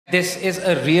This is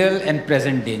a real and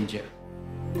present danger.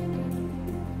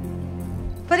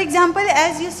 For example,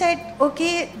 as you said,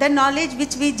 okay, the knowledge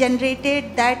which we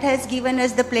generated, that has given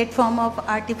us the platform of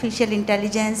artificial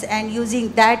intelligence, and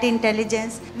using that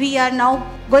intelligence, we are now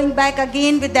going back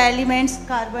again with the elements,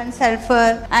 carbon,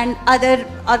 sulfur, and other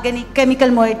organic chemical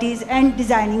moieties, and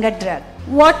designing a drug.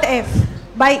 What if,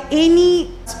 by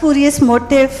any spurious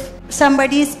motive,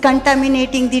 somebody is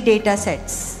contaminating the data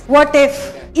sets? What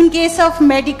if, in case of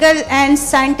medical and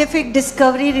scientific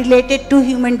discovery related to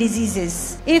human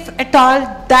diseases, if at all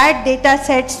that data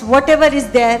sets, whatever is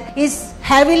there, is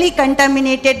heavily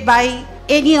contaminated by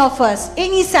any of us,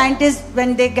 any scientist,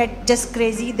 when they get just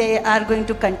crazy, they are going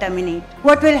to contaminate.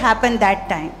 What will happen that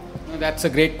time? That's a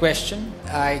great question.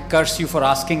 I curse you for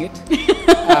asking it.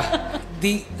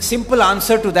 The simple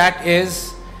answer to that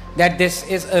is that this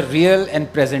is a real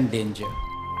and present danger.